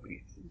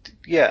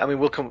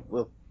 We'll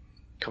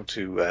come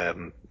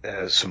to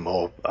some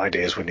more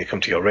ideas when you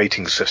come to your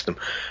rating system.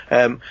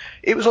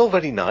 It was all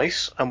very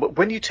nice, and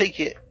when you take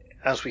it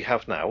as we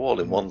have now,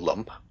 all in one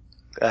lump,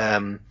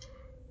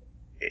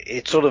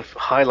 it sort of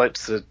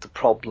highlights the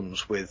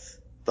problems with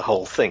the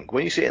whole thing.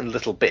 When you see it in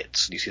little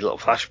bits, and you see little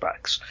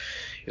flashbacks,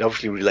 it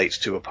obviously relates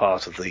to a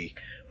part of the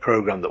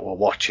program that we're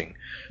watching,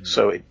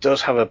 so it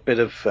does have a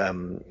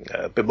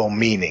bit more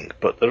meaning.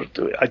 But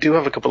I do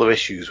have a couple of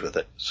issues with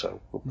it,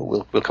 so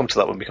we'll come to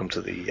that when we come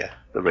to the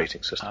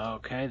rating system.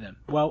 Okay then.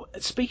 Well,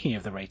 speaking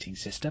of the rating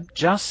system,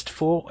 just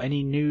for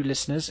any new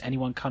listeners,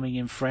 anyone coming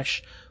in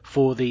fresh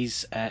for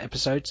these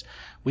episodes,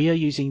 we are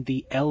using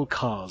the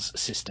LCARS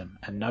system,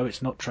 and no,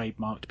 it's not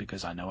trademarked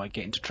because I know I'd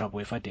get into trouble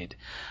if I did.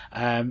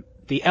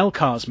 The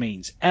LCARS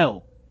means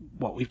L,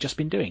 what we've just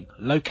been doing,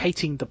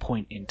 locating the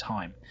point in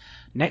time.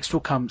 Next will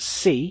come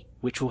C,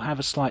 which will have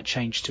a slight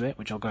change to it,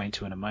 which I'll go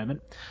into in a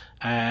moment,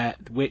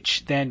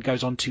 which then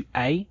goes on to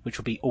A, which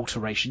will be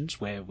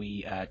alterations, where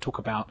we talk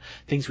about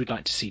things we'd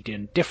like to see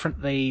done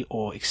differently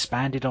or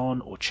expanded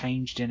on or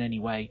changed in any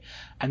way.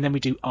 And then we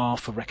do R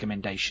for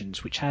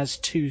recommendations, which has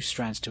two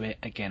strands to it.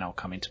 Again, I'll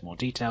come into more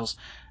details.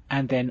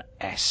 And then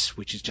S,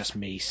 which is just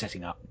me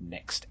setting up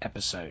next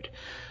episode.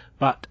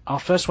 But our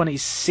first one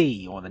is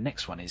C, or the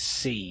next one is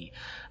C.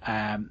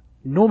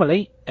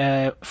 Normally,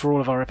 for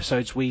all of our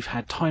episodes, we've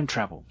had time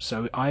travel,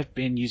 so I've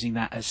been using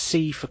that as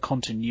C for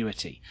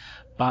continuity.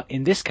 But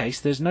in this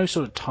case, there's no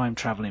sort of time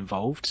travel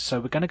involved,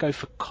 so we're going to go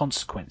for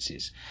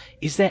consequences.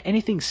 Is there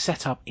anything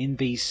set up in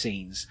these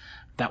scenes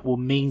that will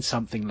mean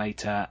something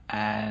later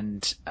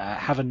and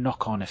have a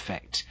knock-on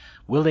effect?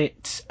 Will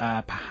it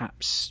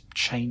perhaps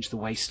change the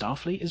way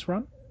Starfleet is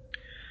run?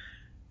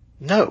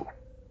 No.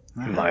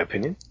 In my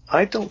opinion,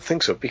 I don't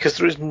think so, because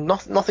there is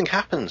nothing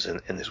happens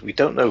in this. We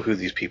don't know who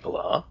these people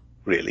are,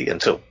 really,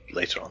 until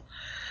later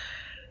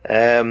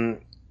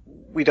on.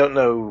 We don't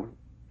know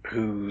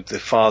who the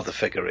father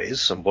figure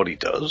is and what he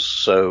does,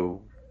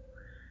 so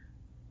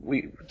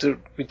we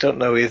don't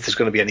know if there's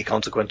going to be any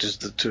consequences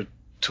to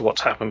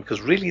what's happened,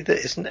 because really there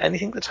isn't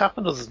anything that's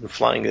happened other than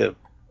flying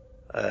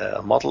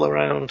a model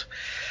around,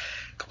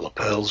 a couple of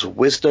pearls of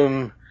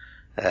wisdom,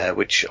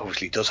 which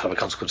obviously does have a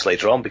consequence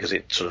later on, because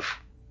it sort of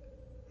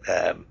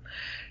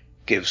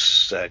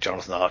gives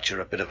Jonathan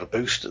Archer a bit of a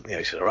boost.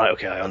 He said, "All right,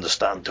 okay, I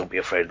understand. Don't be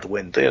afraid of the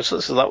wind." So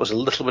that was a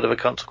little bit of a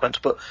consequence.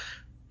 But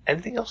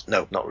anything else?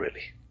 No, not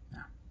really.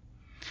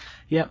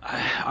 Yeah,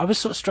 I was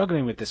sort of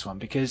struggling with this one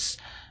because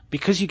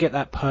you get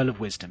that pearl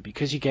of wisdom,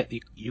 because you get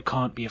you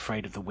can't be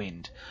afraid of the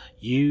wind.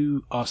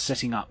 You are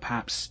setting up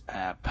perhaps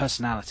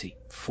personality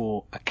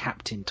for a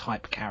captain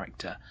type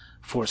character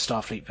for a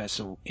Starfleet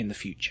vessel in the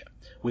future.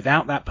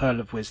 Without that pearl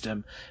of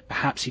wisdom,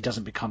 perhaps he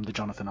doesn't become the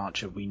Jonathan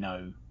Archer we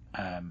know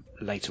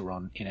later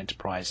on in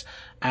Enterprise,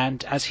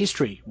 and as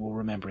history will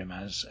remember him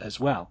as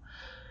well.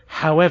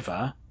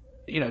 However,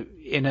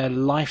 in a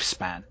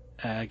lifespan,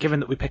 given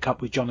that we pick up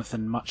with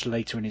Jonathan much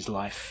later in his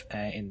life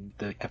in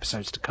the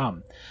episodes to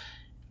come,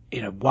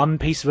 one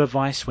piece of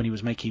advice when he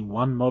was making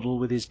one model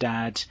with his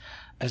dad,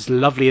 as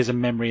lovely as a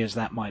memory as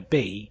that might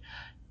be,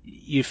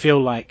 you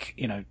feel like,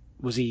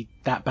 was he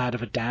that bad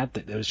of a dad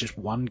that there was just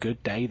one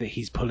good day that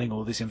he's pulling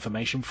all this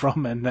information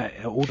from, and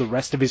that all the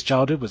rest of his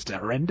childhood was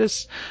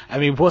horrendous? I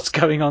mean, what's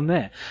going on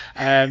there?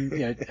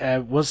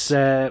 Was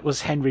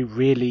Henry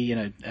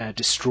really,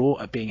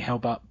 distraught at being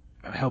held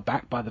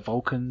back by the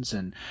Vulcans,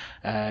 and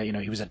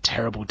he was a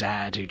terrible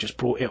dad who just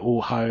brought it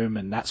all home,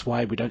 and that's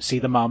why we don't see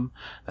the mum,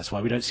 that's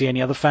why we don't see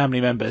any other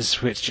family members,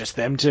 it's just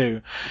them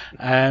two.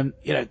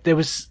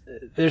 There's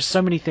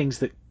so many things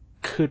that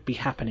could be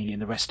happening in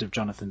the rest of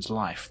Jonathan's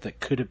life that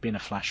could have been a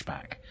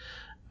flashback.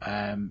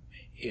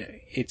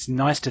 It's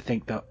nice to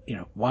think that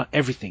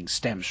everything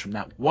stems from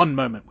that one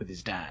moment with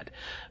his dad,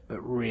 but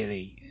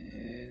really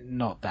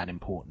not that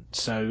important.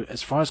 So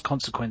as far as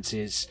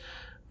consequences,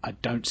 I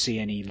don't see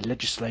any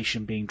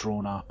legislation being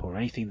drawn up or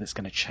anything that's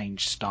going to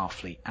change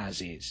Starfleet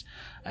as is,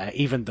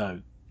 even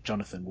though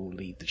Jonathan will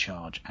lead the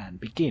charge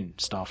and begin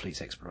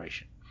Starfleet's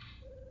exploration.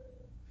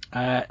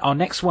 Our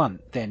next one,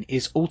 then,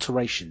 is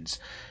alterations.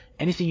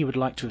 Anything you would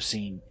like to have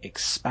seen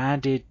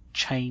expanded,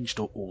 changed,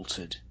 or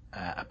altered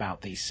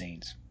about these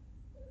scenes?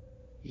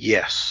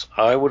 Yes,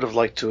 I would have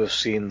liked to have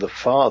seen the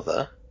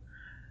father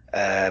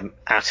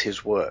at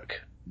his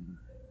work.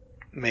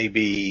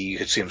 Maybe you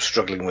could see him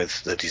struggling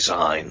with the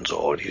designs,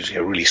 or he's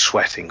really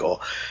sweating,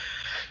 or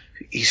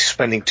he's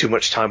spending too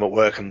much time at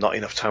work and not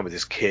enough time with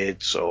his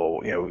kids,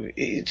 or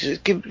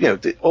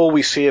all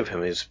we see of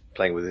him is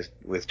playing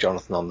with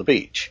Jonathan on the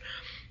beach,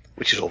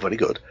 which is all very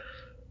good.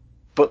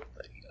 But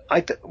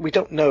we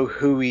don't know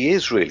who he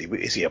is really.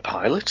 Is he a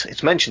pilot?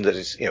 It's mentioned that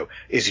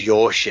is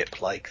your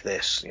ship like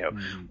this?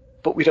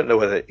 But we don't know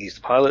whether he's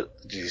the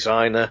pilot, the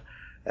designer.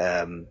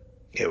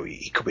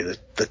 He could be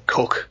the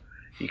cook.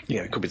 He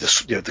could be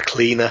the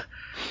cleaner,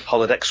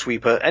 holodeck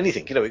sweeper,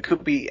 anything. It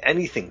could be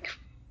anything.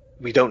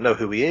 We don't know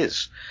who he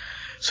is,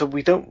 so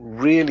we don't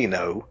really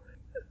know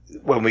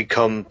when we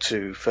come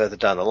to further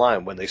down the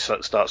line, when they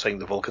start saying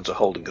the Vulcans are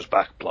holding us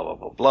back, blah blah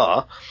blah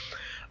blah.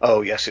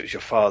 Oh yes, it was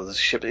your father's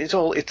ship.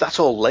 That's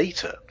all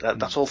later.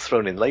 That's all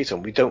thrown in later,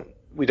 and we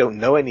don't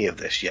know any of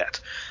this yet.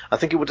 I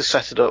think it would have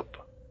set it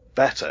up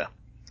better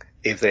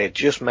if they had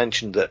just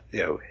mentioned that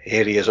here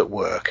he is at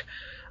work,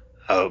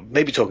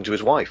 maybe talking to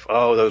his wife.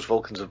 Oh, those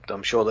Vulcans,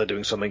 I'm sure they're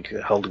doing something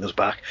holding us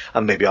back,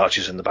 and maybe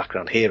Archer's in the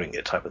background hearing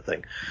it, type of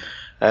thing.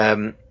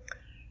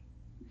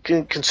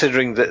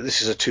 Considering that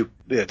this is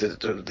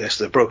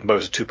the Broken Bow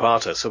is a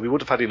two-parter, so we would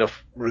have had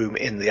enough room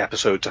in the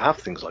episode to have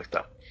things like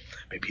that.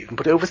 Maybe even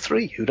put it over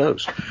 3, who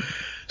knows?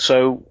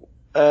 So,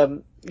 I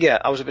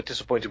was a bit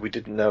disappointed we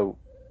didn't know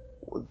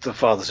the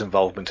father's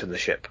involvement in the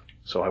ship.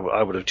 So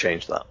I would have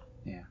changed that.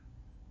 Yeah.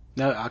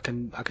 No, I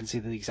can see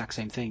the exact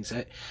same things.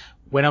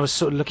 When I was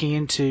sort of looking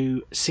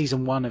into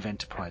season 1 of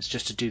Enterprise,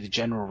 just to do the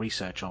general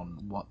research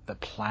on what the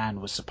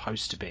plan was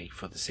supposed to be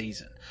for the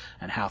season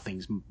and how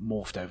things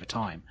morphed over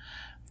time,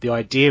 the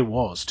idea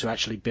was to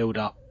actually build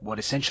up what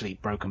essentially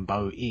Broken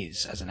Bow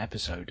is as an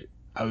episode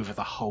over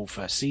the whole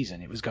first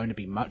season. It was going to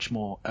be much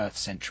more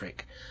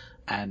Earth-centric,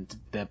 and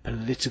the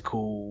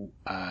political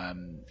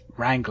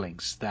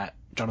wranglings that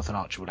Jonathan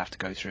Archer would have to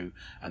go through,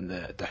 and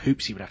the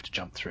hoops he would have to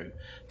jump through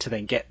to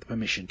then get the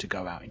permission to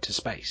go out into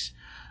space.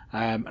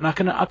 And I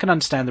can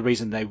understand the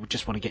reason they would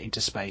just want to get into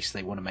space.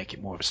 They want to make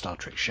it more of a Star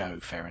Trek show,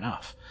 fair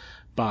enough.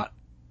 But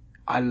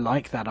I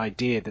like that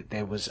idea that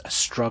there was a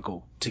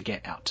struggle to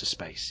get out to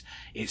space.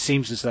 It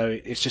seems as though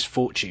it's just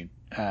fortune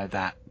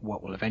that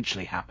what will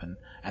eventually happen,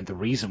 and the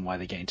reason why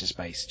they get into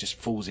space just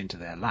falls into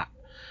their lap.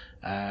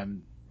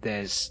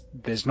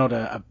 There's not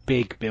a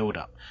big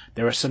build-up.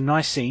 There are some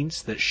nice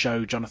scenes that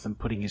show Jonathan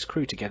putting his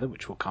crew together,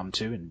 which we'll come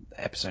to in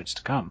episodes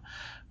to come,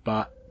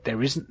 but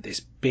there isn't this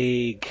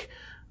big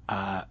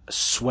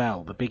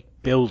swell, the big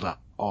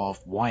build-up of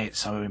why it's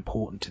so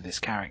important to this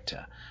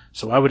character.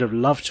 So I would have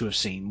loved to have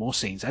seen more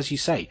scenes, as you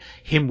say,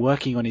 him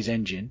working on his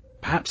engine,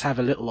 perhaps have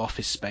a little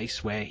office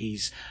space where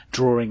he's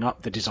drawing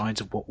up the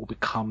designs of what will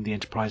become the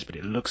Enterprise, but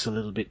it looks a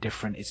little bit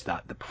different. It's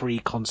that the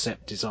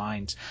pre-concept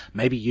designs,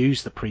 maybe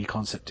use the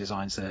pre-concept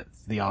designs that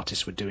the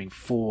artists were doing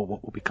for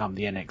what will become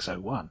the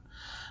NX-01.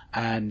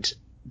 And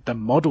the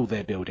model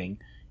they're building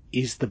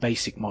is the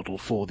basic model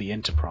for the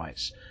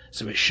Enterprise.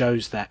 So it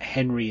shows that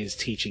Henry is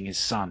teaching his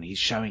son. He's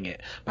showing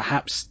it.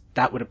 Perhaps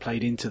that would have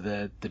played into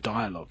the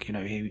dialogue.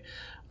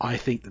 I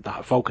think that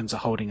the Vulcans are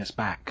holding us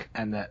back,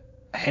 and that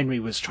Henry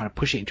was trying to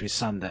push it into his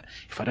son that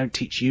if I don't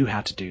teach you how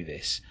to do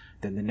this,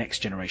 then the next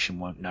generation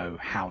won't know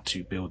how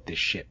to build this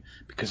ship,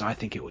 because I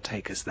think it will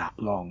take us that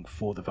long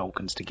for the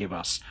Vulcans to give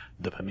us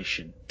the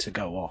permission to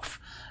go off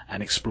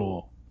and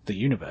explore the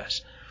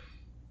universe.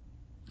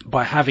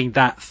 By having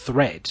that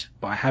thread,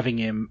 by having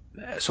him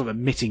sort of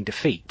admitting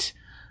defeat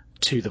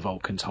to the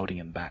Vulcans holding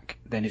him back,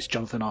 then it's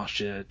Jonathan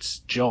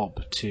Archer's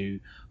job to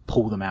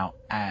pull them out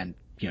and,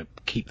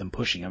 keep them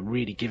pushing and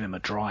really give him a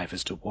drive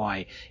as to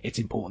why it's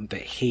important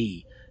that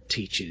he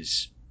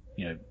teaches,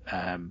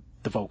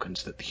 the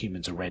Vulcans that the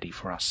humans are ready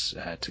for us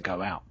to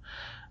go out.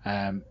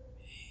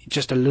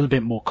 Just a little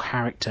bit more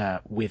character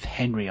with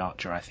Henry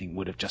Archer, I think,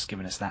 would have just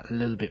given us that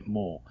little bit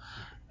more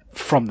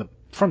from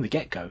the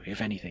get-go,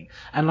 if anything.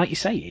 And like you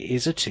say, it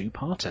is a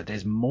two-parter.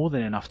 There's more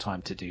than enough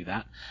time to do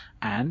that.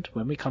 And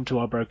when we come to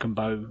our Broken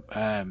Bow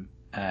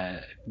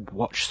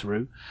watch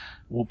through,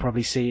 we'll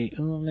probably see,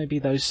 maybe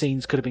those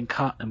scenes could have been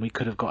cut and we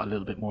could have got a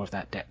little bit more of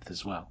that depth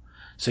as well.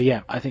 So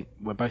yeah, I think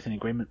we're both in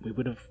agreement. We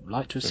would have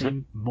liked to have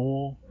seen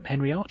more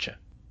Henry Archer.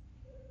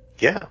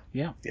 Yeah,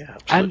 absolutely.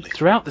 And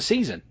throughout the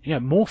season,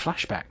 more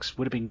flashbacks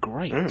would have been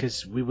great,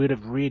 because we would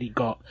have really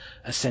got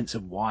a sense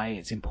of why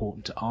it's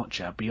important to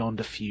Archer beyond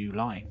a few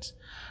lines.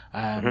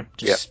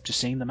 Just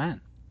seeing the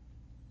man.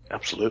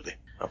 Absolutely.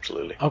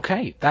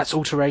 Okay, that's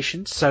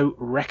alterations. So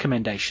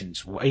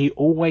recommendations. We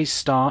always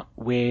start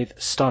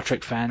with Star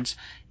Trek fans.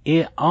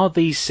 Are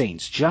these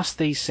scenes, just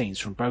these scenes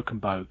from Broken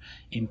Bow,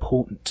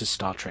 important to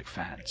Star Trek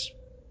fans?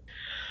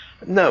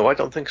 No, I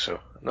don't think so.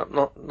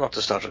 Not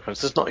to Star Trek fans.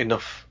 There's not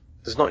enough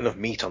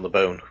meat on the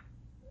bone,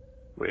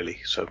 really.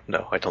 So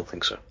no, I don't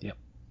think so. Yep.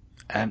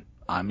 And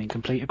I'm in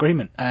complete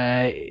agreement.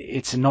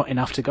 It's not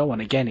enough to go on.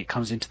 Again, it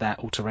comes into that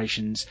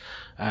alterations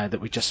that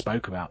we just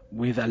spoke about,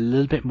 with a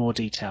little bit more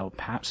detail,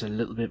 perhaps a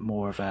little bit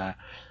more of a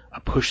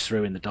push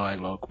through in the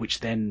dialogue,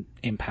 which then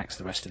impacts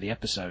the rest of the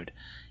episode.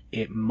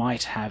 It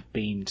might have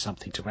been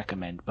something to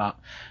recommend, but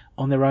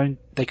on their own,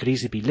 they could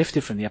easily be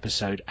lifted from the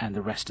episode and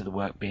the rest of the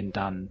work being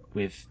done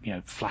with,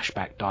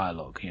 flashback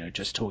dialogue,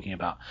 just talking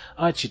about,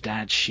 it's your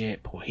dad's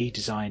ship, or he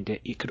designed it.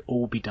 It could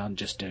all be done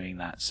just doing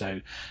that. So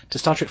to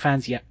Star Trek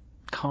fans,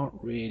 can't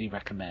really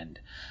recommend.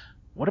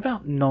 What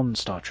about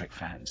non-Star Trek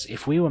fans?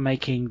 If we were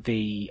making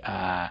the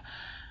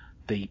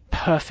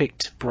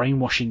perfect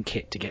brainwashing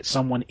kit to get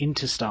someone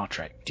into Star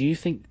Trek, do you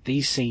think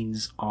these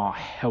scenes are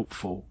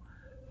helpful,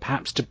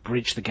 perhaps to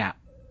bridge the gap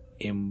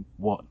in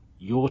what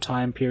your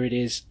time period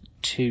is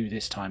to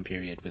this time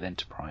period with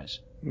Enterprise?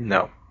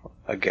 No.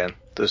 Again,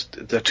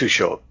 they're too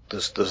short.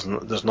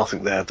 There's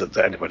nothing there that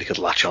anybody could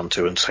latch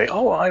onto and say,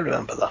 oh, I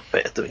remember that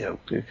bit.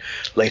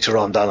 Later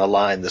on down the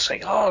line, they're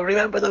saying, oh,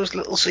 remember those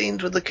little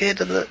scenes with the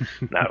kid?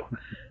 No,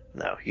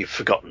 you've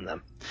forgotten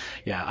them.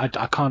 Yeah, I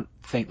can't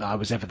think that I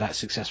was ever that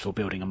successful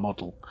building a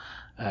model.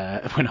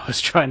 When I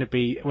was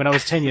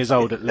 10 years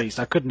old at least,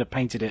 I couldn't have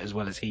painted it as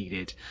well as he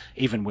did,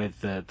 even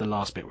with the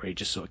last bit where he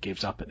just sort of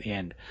gives up at the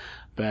end.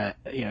 But,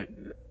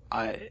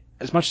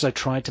 as much as I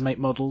tried to make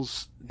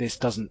models, this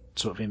doesn't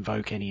sort of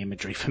invoke any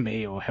imagery for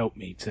me or help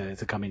me to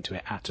come into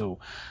it at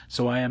all.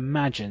 So I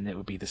imagine it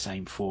would be the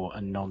same for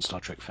a non-Star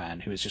Trek fan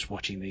who is just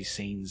watching these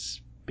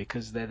scenes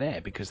because they're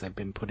there, because they've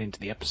been put into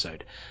the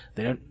episode.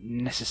 They don't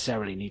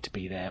necessarily need to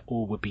be there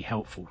or would be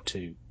helpful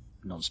to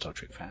non-Star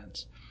Trek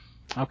fans.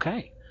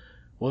 Okay.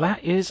 Well,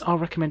 that is our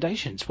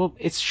recommendations. Well,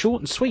 it's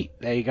short and sweet.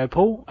 There you go,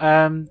 Paul.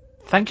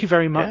 Thank you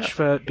very much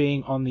for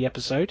being on the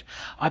episode.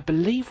 I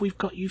believe we've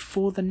got you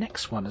for the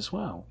next one as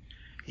well.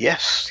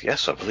 Yes,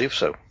 I believe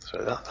so. So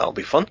that'll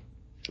be fun.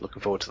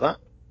 Looking forward to that.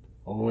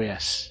 Oh,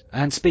 yes.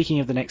 And speaking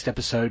of the next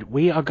episode,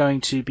 we are going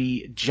to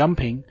be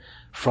jumping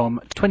from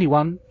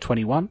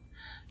 2121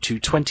 to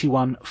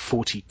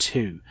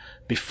 2142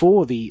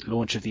 before the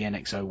launch of the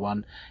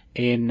NX-01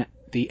 in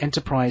the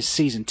Enterprise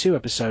Season 2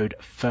 episode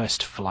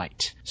First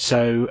Flight.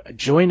 So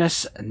join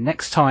us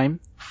next time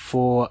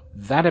for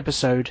that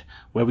episode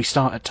where we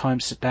start at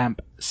timestamp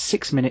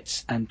 6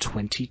 minutes and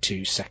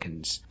 22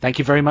 seconds. Thank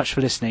you very much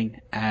for listening,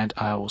 and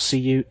I will see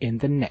you in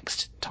the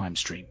next time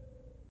stream.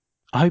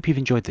 I hope you've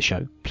enjoyed the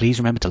show. Please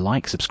remember to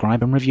like,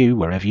 subscribe and review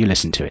wherever you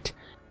listen to it.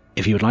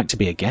 If you would like to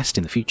be a guest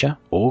in the future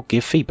or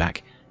give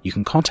feedback, you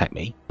can contact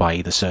me by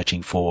either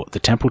searching for the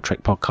Temporal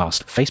Trek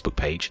Podcast Facebook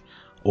page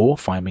or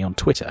find me on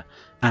Twitter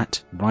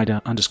at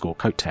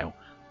Rider_Coattail.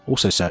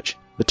 Also search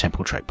the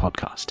Temporal Trek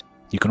Podcast.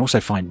 You can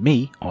also find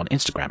me on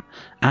Instagram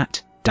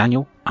at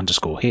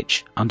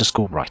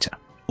Daniel_Hitch_writer.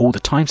 All the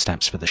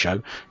timestamps for the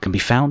show can be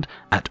found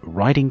at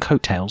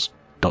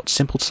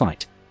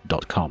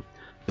ridingcoattails.simplesite.com.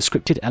 The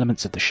scripted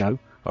elements of the show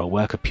are a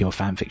work of pure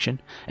fan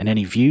fiction, and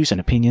any views and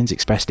opinions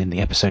expressed in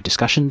the episode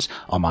discussions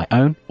are my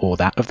own or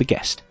that of the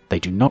guest. They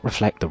do not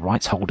reflect the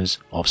rights holders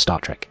of Star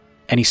Trek.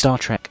 Any Star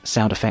Trek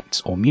sound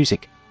effects or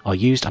music are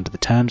used under the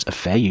terms of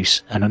fair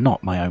use and are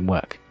not my own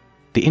work.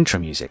 The intro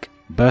music,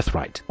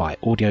 Birthright by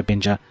Audio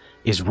Binger,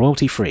 is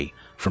royalty-free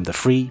from the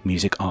Free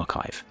Music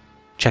Archive.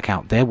 Check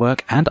out their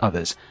work and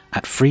others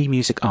at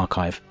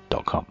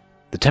freemusicarchive.com.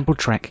 The Temporal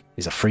Trek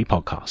is a free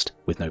podcast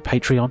with no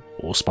Patreon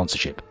or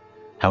sponsorship.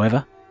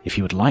 However, if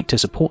you would like to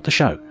support the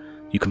show,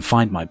 you can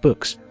find my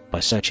books by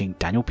searching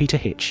Daniel Peter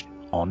Hitch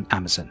on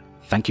Amazon.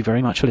 Thank you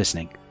very much for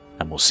listening,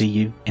 and we'll see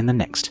you in the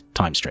next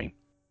time stream.